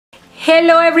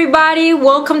Hello everybody,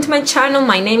 welcome to my channel.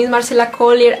 My name is Marcela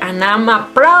Collier and I'm a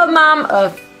proud mom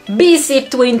of busy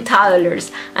twin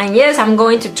toddlers. And yes, I'm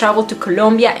going to travel to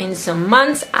Colombia in some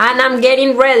months and I'm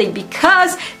getting ready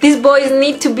because these boys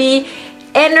need to be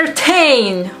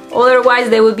entertained,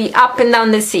 otherwise they will be up and down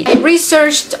the city. I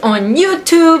researched on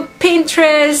YouTube,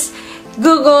 Pinterest,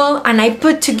 Google, and I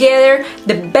put together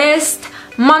the best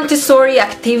Montessori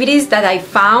activities that I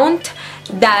found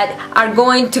that are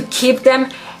going to keep them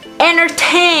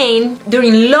entertained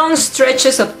during long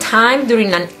stretches of time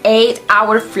during an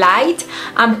 8-hour flight,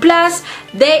 and plus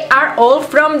they are all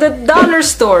from the dollar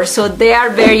store, so they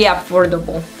are very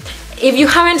affordable. If you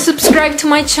haven't subscribed to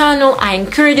my channel, I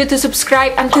encourage you to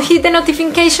subscribe and to hit the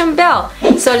notification bell.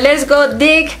 So let's go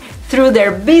dig through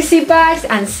their busy bags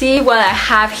and see what I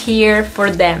have here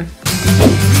for them.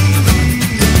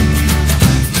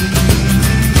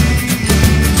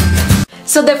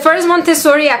 So the first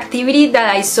Montessori activity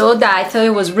that I saw that I thought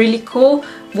it was really cool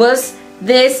was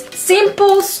this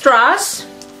simple straws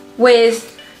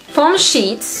with foam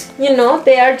sheets. You know,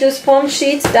 they are just foam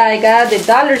sheets that I got at the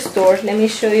dollar store. Let me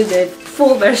show you the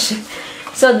full version.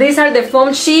 So these are the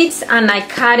foam sheets and I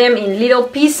cut them in little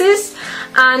pieces,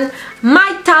 and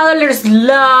my toddlers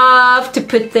love to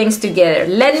put things together.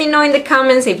 Let me know in the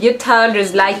comments if your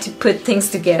toddlers like to put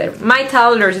things together. My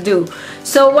toddlers do.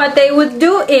 So what they would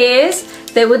do is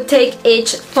they would take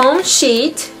each foam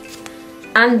sheet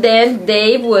and then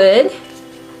they would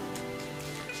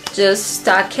just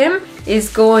stack him.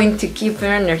 It's going to keep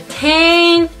them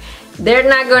entertained. They're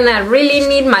not gonna really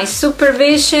need my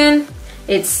supervision.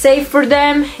 It's safe for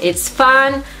them, it's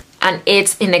fun, and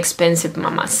it's inexpensive,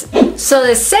 mamas. So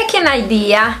the second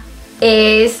idea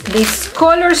is this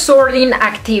color sorting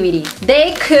activity.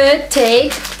 They could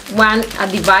take a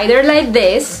divider like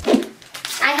this.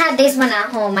 I had this one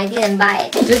at home, I didn't buy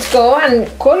it. Just go and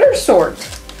color sort.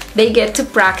 They get to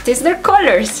practice their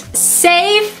colors.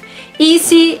 Safe,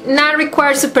 easy, not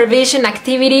require supervision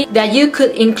activity that you could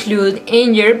include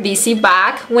in your busy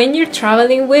bag when you're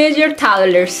traveling with your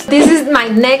toddlers. This is my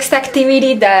next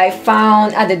activity that I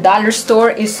found at the dollar store.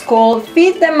 It's called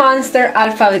Feed the Monster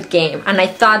Alphabet Game, and I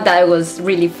thought that it was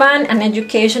really fun and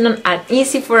educational and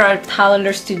easy for our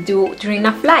toddlers to do during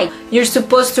a flight. You're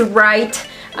supposed to write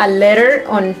a letter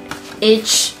on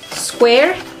each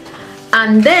square,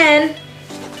 and then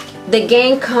the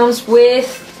game comes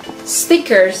with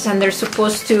stickers and they're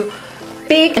supposed to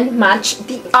pick and match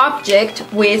the object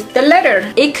with the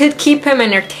letter. It could keep them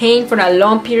entertained for a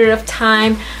long period of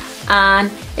time,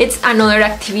 and it's another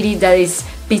activity that is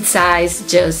besides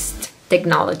just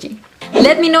technology.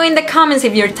 Let me know in the comments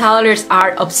if your toddlers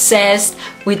are obsessed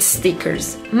with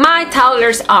stickers. My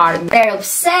toddlers are. They're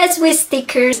obsessed with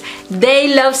stickers.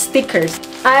 They love stickers.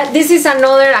 This is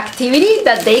another activity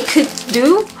that they could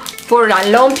do for a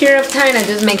long period of time, and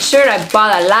just make sure I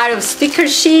bought a lot of sticker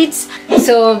sheets.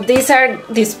 So these are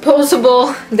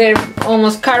disposable, they're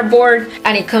almost cardboard,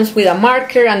 and it comes with a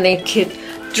marker, and they could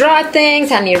draw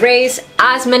things and erase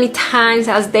as many times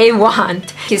as they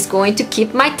want. It's going to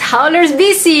keep my toddlers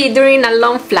busy during a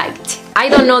long flight. I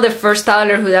don't know the first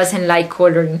toddler who doesn't like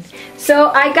coloring.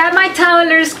 So I got my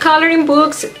toddlers coloring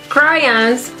books,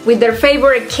 crayons with their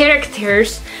favorite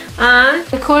characters, and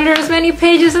color as many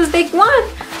pages as they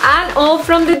want, and all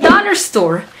from the dollar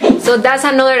store. So that's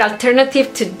another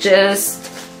alternative to just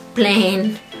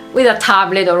playing with a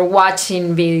tablet or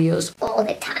watching videos all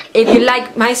the time. If you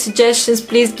like my suggestions,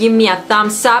 please give me a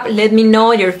thumbs up. Let me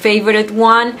know your favorite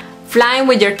one. Flying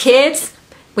with your kids,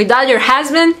 without your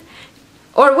husband,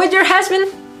 or with your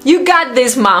husband. You got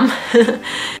this, mom.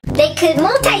 They could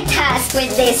multitask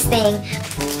with this thing.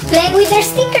 Play with their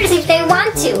stickers if they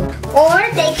want to. Or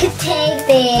they could take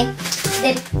the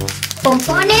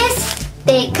pompones,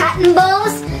 the cotton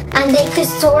balls, and they could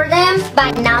sort them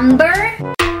by number.